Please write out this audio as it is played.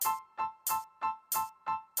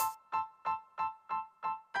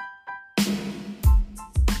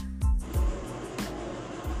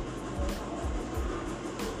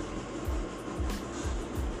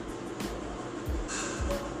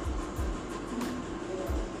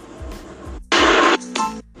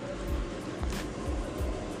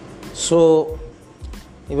So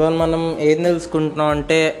ఇవాళ మనం ఏం తెలుసుకుంటున్నాం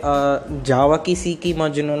అంటే జావాకి సీకి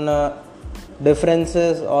మధ్యన ఉన్న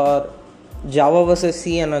differences are Java versus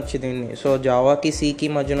C అనొచ్చు దీన్ని. సో జావాకి సీకి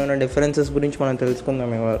మధ్యన ఉన్న డిఫరెన్సెస్ గురించి మనం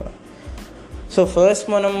తెలుసుకుందాం ఇవాళ. సో ఫస్ట్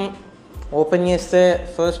మనం ఓపెన్ చేస్తే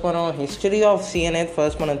మనం హిస్టరీ ఆఫ్ సి అనేది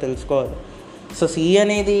మనం తెలుసుకోవాలి. సో సి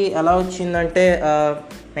అనేది ఎలా వచ్చిందంటే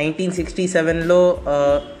 1967లో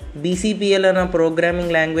BCPL అనే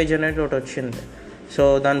ప్రోగ్రామింగ్ లాంగ్వేజ్ అనేది ఒకటి వచ్చింది. సో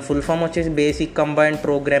దాని ఫుల్ ఫామ్ వచ్చేసి basic combined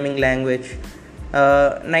programming language.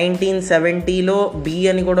 1970లో B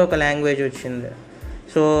అని కూడా ఒక లాంగ్వేజ్ వచ్చింది.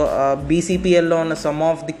 సో BCPLలో ఉన్న సమ్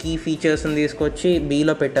ఆఫ్ ది కీ ఫీచర్స్ని తీసుకొచ్చి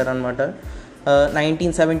బీలో పెట్టారనమాట.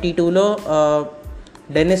 1972లో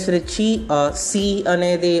డెనిస్ రిచీ సి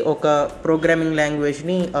అనేది ఒక ప్రోగ్రామింగ్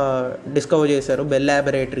లాంగ్వేజ్ని డిస్కవర్ చేశారు బెల్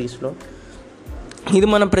ల్యాబొరేటరీస్లో. ఇది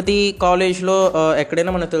మన ప్రతి కాలేజ్లో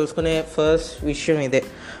ఎక్కడైనా మనం తెలుసుకునే ఫస్ట్ విషయం ఇదే.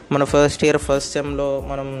 మన ఫస్ట్ ఇయర్ ఫస్ట్ సెమ్లో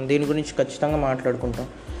మనం దీని గురించి ఖచ్చితంగా మాట్లాడుకుంటాం.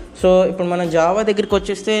 సో ఇప్పుడు మనం జావా దగ్గరికి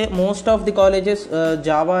వచ్చేస్తే most of the colleges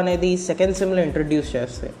Java అనేది సెకండ్ సెమ్లో ఇంట్రడ్యూస్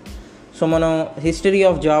చేస్తాయి. సో మనం హిస్టరీ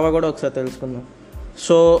ఆఫ్ జావా కూడా ఒకసారి తెలుసుకుందాం.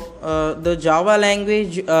 సో ద జావా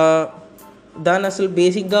లాంగ్వేజ్ దాన్ని అసలు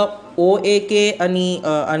బేసిక్గా OAK అని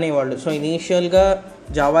అనేవాళ్ళు. సో ఇనీషియల్గా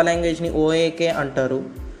జావా లాంగ్వేజ్ని OAK అంటారు.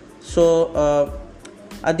 సో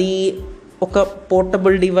అది ఒక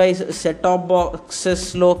portable device set of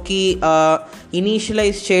బాక్సెస్లోకి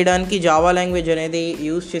initialise చేయడానికి జావా లాంగ్వేజ్ అనేది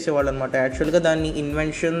యూజ్ చేసేవాళ్ళు అనమాట. యాక్చువల్గా దాన్ని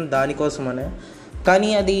ఇన్వెన్షన్ దానికోసమనే, కానీ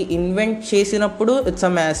అది ఇన్వెంట్ చేసినప్పుడు ఇట్స్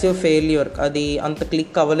అ మ్యాసివ్ ఫెయిల్యూర్. అది అంత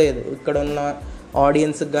క్లిక్ అవ్వలేదు ఇక్కడ ఉన్న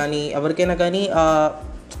ఆడియన్స్కి కానీ ఎవరికైనా కానీ.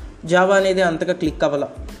 జావా అనేది అంతగా క్లిక్ అవ్వాల.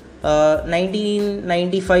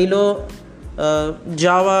 1995లో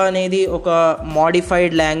జావా అనేది ఒక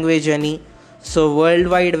మాడిఫైడ్ లాంగ్వేజ్ అని, so world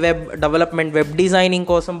wide web development web designing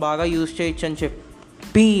కోసం బాగా యూజ్ చేయొచ్చు అని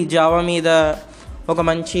చెప్పి జావా మీద ఒక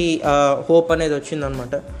మంచి హోప్ అనేది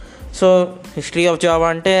వచ్చిందనమాట. సో హిస్టరీ ఆఫ్ జావా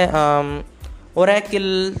అంటే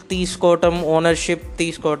ఒరాకిల్ తీసుకోవటం, ఓనర్షిప్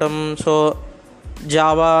తీసుకోవటం. సో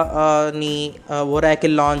జావాని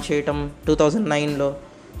ఒరాకిల్ లాంచ్ చేయటం 2009లో.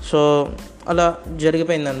 సో అలా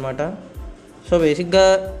జరిగిపోయిందనమాట. సో బేసిక్గా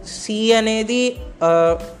సి అనేది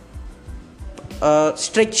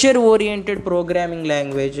స్ట్రక్చర్ ఓరియంటెడ్ ప్రోగ్రామింగ్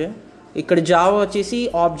లాంగ్వేజ్. ఇక్కడ జావా వచ్చేసి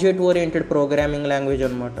ఆబ్జెక్ట్ ఓరియంటెడ్ ప్రోగ్రామింగ్ లాంగ్వేజ్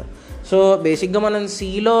అనమాట. సో బేసిక్గా మనం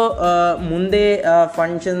సిలో ముందే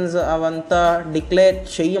ఫంక్షన్స్ అవంతా డిక్లేర్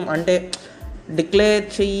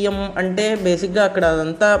చెయ్యం అంటే బేసిక్గా అక్కడ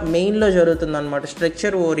అదంతా మెయిన్లో జరుగుతుంది అనమాట.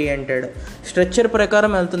 స్ట్రక్చర్ ఓరియంటెడ్, స్ట్రక్చర్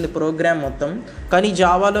ప్రకారం వెళ్తుంది ప్రోగ్రామ్ మొత్తం. కానీ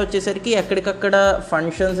జావాలో వచ్చేసరికి ఎక్కడికక్కడ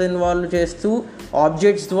ఫంక్షన్స్ ఇన్వాల్వ్ చేస్తూ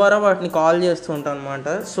ఆబ్జెక్ట్స్ ద్వారా వాటిని కాల్ చేస్తూ ఉంటాం అనమాట.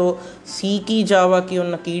 సో సికి జావాకి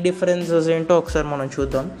ఉన్న కీ డిఫరెన్సెస్ ఏంటో ఒకసారి మనం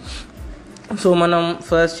చూద్దాం. సో మనం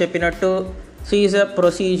ఫస్ట్ చెప్పినట్టు C is a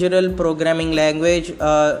procedural programming language,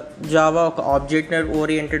 Java ఒక object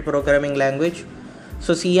oriented programming language.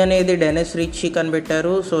 So C అనేది డెనిస్ రిచీ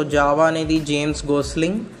కనిపెట్టారు. సో జావా అనేది జేమ్స్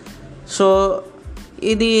గోస్లింగ్. సో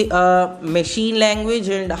ఇది machine language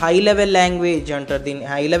and high level language అంటారు దీన్ని.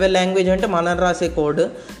 హై లెవెల్ లాంగ్వేజ్ అంటే మనం రాసే కోడ్,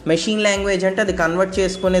 మెషిన్ లాంగ్వేజ్ అంటే అది కన్వర్ట్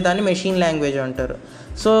చేసుకునే దాన్ని మెషిన్ లాంగ్వేజ్ అంటారు.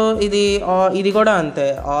 సో ఇది కూడా అంతే,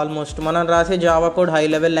 ఆల్మోస్ట్ మనం రాసే Java code high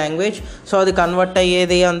level language. So అది కన్వర్ట్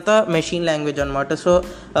అయ్యేది అంతా మెషిన్ లాంగ్వేజ్ అనమాట. సో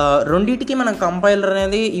రెండింటికి మనం కంపైలర్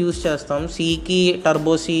అనేది యూజ్ చేస్తాం. సికి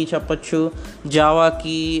టర్బో సి చెప్పచ్చు,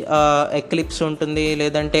 జావాకి ఎక్లిప్స్ ఉంటుంది,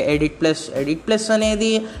 లేదంటే ఎడిట్ ప్లస్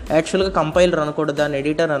అనేది యాక్చువల్గా కంపైలర్ అనకూడదు, దాన్ని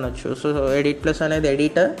ఎడిటర్ అనొచ్చు. సో ఎడిట్ ప్లస్ అనేది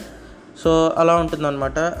ఎడిటర్. సో అలా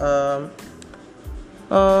ఉంటుందన్నమాట.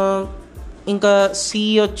 ఇంకా సి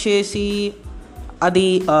వచ్చేసి అది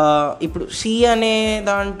ఇప్పుడు సి అనే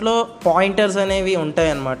దాంట్లో పాయింటర్స్ అనేవి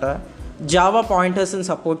ఉంటాయన్నమాట. జావా పాయింటర్స్ని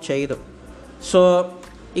సపోర్ట్ చేయదు. సో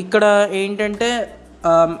ఇక్కడ ఏంటంటే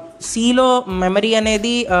సిలో మెమరీ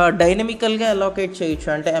అనేది డైనమికల్గా అలోకేట్ చేయొచ్చు,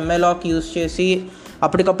 అంటే MLOC యూస్ చేసి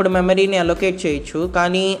అప్పటికప్పుడు మెమరీని అలోకేట్ చేయొచ్చు.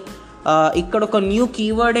 కానీ ఇక్కడ ఒక న్యూ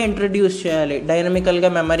కీవర్డ్ ఇంట్రడ్యూస్ చేయాలి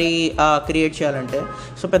డైనమికల్గా మెమరీ క్రియేట్ చేయాలంటే.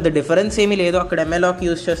 సో పెద్ద డిఫరెన్స్ ఏమీ లేదు, అక్కడ MLOC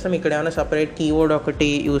యూస్ చేస్తాం, ఇక్కడ ఏమైనా సపరేట్ కీవర్డ్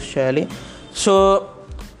ఒకటి యూస్ చేయాలి. సో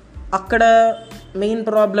అక్కడ మెయిన్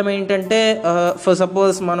ప్రాబ్లం ఏంటంటే ఫర్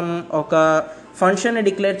సపోజ్ మనం ఒక ఫంక్షన్ని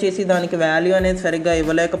డిక్లేర్ చేసి దానికి వాల్యూ అనేది సరిగ్గా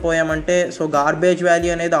ఇవ్వలేకపోయామంటే సో గార్బేజ్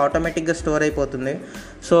వాల్యూ అనేది ఆటోమేటిక్గా స్టోర్ అయిపోతుంది.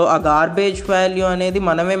 సో ఆ గార్బేజ్ వాల్యూ అనేది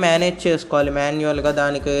మనమే మేనేజ్ చేసుకోవాలి మాన్యువల్గా,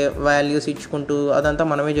 దానికి వాల్యూస్ ఇచ్చుకుంటూ అదంతా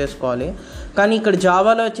మనమే చేసుకోవాలి. కానీ ఇక్కడ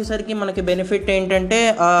జావాలో వచ్చేసరికి మనకి బెనిఫిట్ ఏంటంటే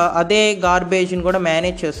అదే గార్బేజ్ని కూడా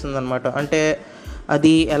మేనేజ్ చేస్తుంది అనమాట. అంటే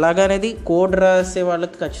అది ఎలాగనేది కోడ్ రాసే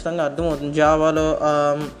వాళ్ళకి ఖచ్చితంగా అర్థమవుతుంది జావాలో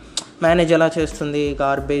మేనేజ్ ఎలా చేస్తుంది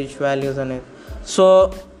గార్బేజ్ వాల్యూస్ అనేది. సో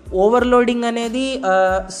ఓవర్లోడింగ్ అనేది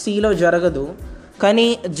సిలో జరగదు, కానీ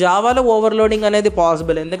జావాలో ఓవర్లోడింగ్ అనేది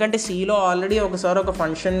పాసిబుల్, ఎందుకంటే సీలో ఆల్రెడీ ఒకసారి ఒక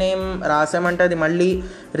ఫంక్షన్ నేమ్ రాసామంటే అది మళ్ళీ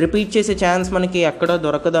రిపీట్ చేసే ఛాన్స్ మనకి ఎక్కడో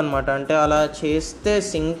దొరకదు అనమాట. అంటే అలా చేస్తే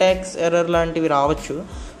సింటాక్స్ ఎర్రర్ లాంటివి రావచ్చు.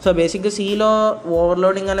 సో బేసిక్గా సీలో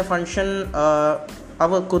ఓవర్లోడింగ్ అనే ఫంక్షన్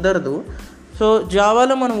కుదరదు. సో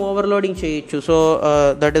జావాలో మనం ఓవర్లోడింగ్ చేయొచ్చు. So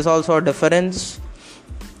that is also difference.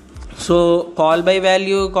 So call by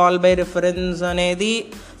value, call by reference అనేది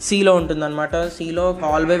సీలో ఉంటుందన్నమాట. సీలో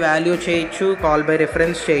కాల్ బై వాల్యూ చేయొచ్చు, కాల్ బై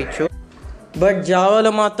రిఫరెన్స్ చేయొచ్చు. బట్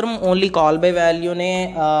జావాలో మాత్రం ఓన్లీ కాల్ బై వాల్యూనే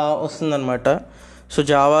వస్తుందన్నమాట. సో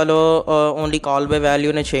జావాలో ఓన్లీ కాల్ బై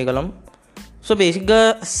వాల్యూనే చేయగలం. సో బేసిక్గా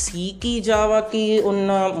సీకి జావాకి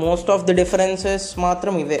ఉన్న మోస్ట్ ఆఫ్ ది డిఫరెన్సెస్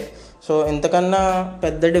మాత్రం ఇవే. సో ఎంతకన్నా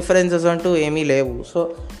పెద్ద డిఫరెన్సెస్ అంటూ ఏమీ లేవు. సో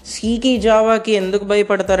సీకి జావాకి ఎందుకు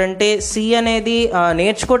భయపడతారంటే సి అనేది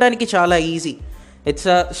నేర్చుకోవడానికి చాలా easy. It's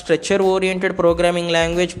a structure oriented programming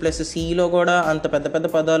language, plus సీలో కూడా అంత పెద్ద పెద్ద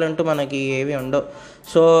పదాలు అంటూ మనకి ఏవి ఉండవు.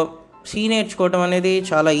 సో సి నేర్చుకోవటం అనేది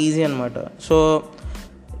చాలా ఈజీ అనమాట. సో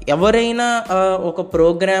ఎవరైనా ఒక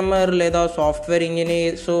ప్రోగ్రామర్ లేదా సాఫ్ట్వేర్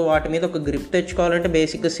ఇంజనీర్ సో వాటి మీద ఒక గ్రిప్ తెచ్చుకోవాలంటే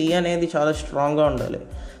బేసిక్గా సి అనేది చాలా స్ట్రాంగ్గా ఉండాలి.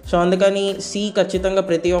 సో అందుకని సి ఖచ్చితంగా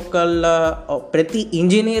ప్రతి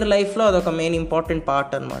ఇంజనీర్ లైఫ్లో అదొక మెయిన్ ఇంపార్టెంట్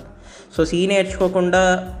పార్ట్ అనమాట. సో సి నేర్చుకోకుండా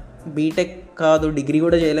బీటెక్ కాదు, డిగ్రీ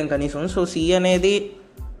కూడా చేయలేం కనీసం. సో సి అనేది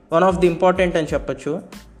వన్ ఆఫ్ ది ఇంపార్టెంట్ అని చెప్పచ్చు.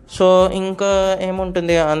 సో ఇంకా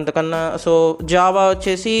ఏముంటుంది అంతకన్నా. సో జావా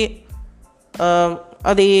వచ్చేసి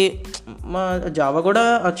అది మా జావా కూడా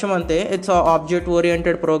అచ్చం అంతే, it's object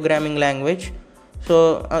oriented programming language. So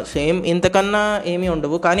same ఇంతకన్నా ఏమీ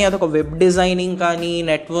ఉండవు. కానీ అదొక వెబ్ డిజైనింగ్ కానీ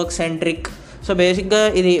నెట్వర్క్ సెంట్రిక్. సో బేసిక్గా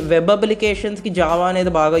ఇది వెబ్ అప్లికేషన్స్కి జావా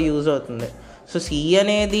అనేది బాగా యూజ్ అవుతుంది. సో సి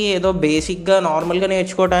అనేది ఏదో బేసిక్గా నార్మల్గా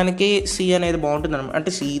నేర్చుకోవడానికి సి అనేది బాగుంటుంది అనమాట.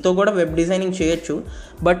 అంటే సితో కూడా వెబ్ డిజైనింగ్ చేయొచ్చు,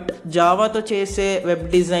 బట్ జావాతో చేసే వెబ్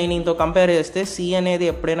డిజైనింగ్తో కంపేర్ చేస్తే సి అనేది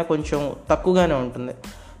ఎప్పుడైనా కొంచెం తక్కువగానే ఉంటుంది.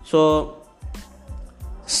 సో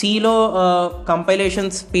సిలో కంపైలేషన్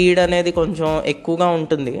స్పీడ్ అనేది కొంచెం ఎక్కువగా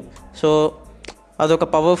ఉంటుంది. సో అదొక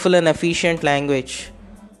powerful and efficient language.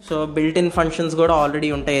 So built in functions కూడా ఆల్రెడీ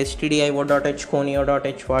ఉంటాయి stdio.h,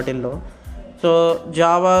 conio.h వాటిల్లో. సో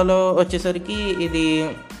జావాలో వచ్చేసరికి ఇది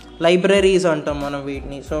లైబ్రరీస్ అంటాం మనం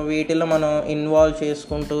వీటిని. సో వీటిల్లో మనం ఇన్వాల్వ్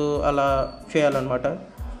చేసుకుంటూ అలా చేయాలన్నమాట.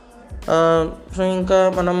 సో ఇంకా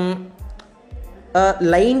మనం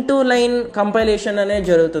లైన్ టు లైన్ కంపైలేషన్ అనేది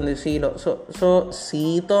జరుగుతుంది సీలో. సో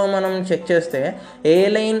సీతో మనం చెక్ చేస్తే ఏ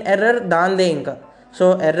లైన్ ఎర్రర్ దాందే ఇంకా. సో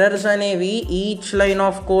ఎర్రర్స్ అనేవి ఈచ్ లైన్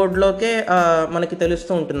ఆఫ్ కోడ్లోకే మనకి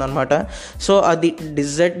తెలుస్తూ ఉంటుంది అనమాట. సో అది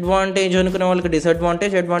డిసడ్వాంటేజ్ అనుకునే వాళ్ళకి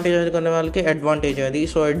డిసడ్వాంటేజ్, అడ్వాంటేజ్ అనుకునే వాళ్ళకి అడ్వాంటేజ్ అది.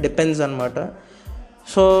 సో ఇట్ డిపెండ్స్ అనమాట.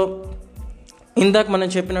 సో ఇందాక మనం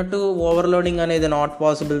చెప్పినట్టు ఓవర్లోడింగ్ అనేది నాట్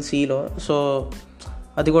పాసిబుల్ సీలో. సో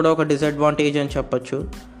అది కూడా ఒక డిసడ్వాంటేజ్ అని చెప్పచ్చు.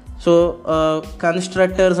 సో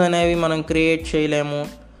కన్స్ట్రక్టర్స్ అనేవి మనం క్రియేట్ చేయలేము.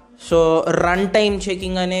 సో రన్ టైమ్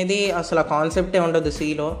చెకింగ్ అనేది అసలు ఆ కాన్సెప్టే ఉండదు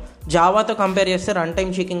సీలో. జావాతో కంపేర్ చేస్తే రన్ టైమ్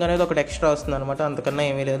చెకింగ్ అనేది ఒకటి ఎక్స్ట్రా వస్తుంది అనమాట, అంతకన్నా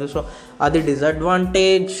ఏమీ లేదు. సో అది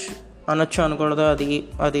డిసడ్వాంటేజ్ అనొచ్చు అనకూడదు,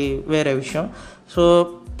 అది వేరే విషయం. సో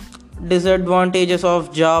డిసడ్వాంటేజెస్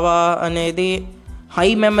ఆఫ్ జావా అనేది హై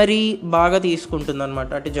మెమరీ బాగా తీసుకుంటుంది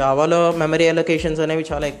అనమాట. అంటే జావాలో మెమరీ అలొకేషన్స్ అనేవి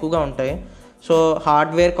చాలా ఎక్కువగా ఉంటాయి. సో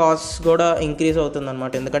హార్డ్వేర్ కాస్ట్ కూడా ఇంక్రీజ్ అవుతుంది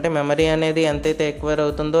అనమాట. ఎందుకంటే మెమరీ అనేది ఎంతైతే ఎక్వైర్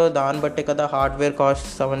అవుతుందో దాన్ని బట్టే కదా హార్డ్వేర్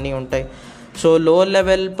కాస్ట్స్ అవన్నీ ఉంటాయి. So low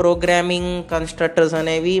level programming constructors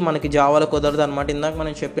అనేవి మనకి జావాలో కుదరదు అనమాట. ఇందాక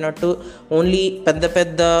మనం చెప్పినట్టు ఓన్లీ పెద్ద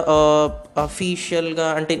పెద్ద అఫీషియల్గా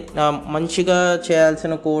అంటే మంచిగా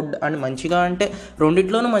చేయాల్సిన కోడ్, అండ్ మంచిగా అంటే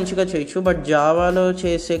రెండిట్లోనూ మంచిగా చేయొచ్చు, బట్ జావాలో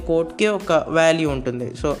చేసే కోడ్కి ఒక వాల్యూ ఉంటుంది.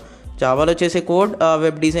 సో జావాలో చేసే కోడ్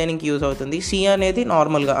వెబ్ డిజైనింగ్కి యూజ్ అవుతుంది. సి అనేది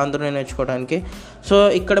నార్మల్గా అందరూ నేర్చుకోవడానికి. సో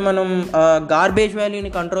ఇక్కడ మనం గార్బేజ్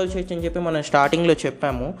వాల్యూని కంట్రోల్ చేయొచ్చు అని చెప్పి మనం స్టార్టింగ్లో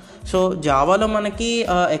చెప్పాము. సో జావాలో మనకి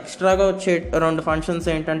ఎక్స్ట్రాగా వచ్చే రెండు ఫంక్షన్స్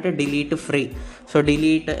ఏంటంటే delete, free. So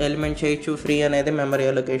delete element చేయొచ్చు, ఫ్రీ అనేది మెమరీ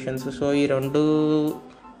అలొకేషన్స్. సో ఈ రెండు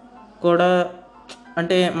కూడా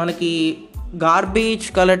అంటే మనకి గార్బేజ్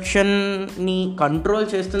కలెక్షన్ని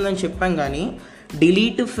కంట్రోల్ చేస్తుందని చెప్పాం, కానీ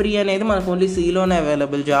డిలీట్, ఫ్రీ అనేది మనకు ఓన్లీ సీలోనే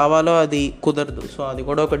అవైలబుల్, జావాలో అది కుదరదు. సో అది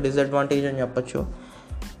కూడా ఒక డిసడ్వాంటేజ్ అని చెప్పచ్చు.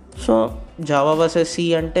 సో జావా వర్సెస్ సి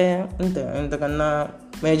అంటే అంతే, ఇంతకన్నా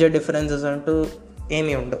మేజర్ డిఫరెన్సెస్ అంటూ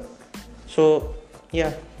ఏమీ ఉండవు. So yeah,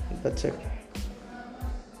 that's it.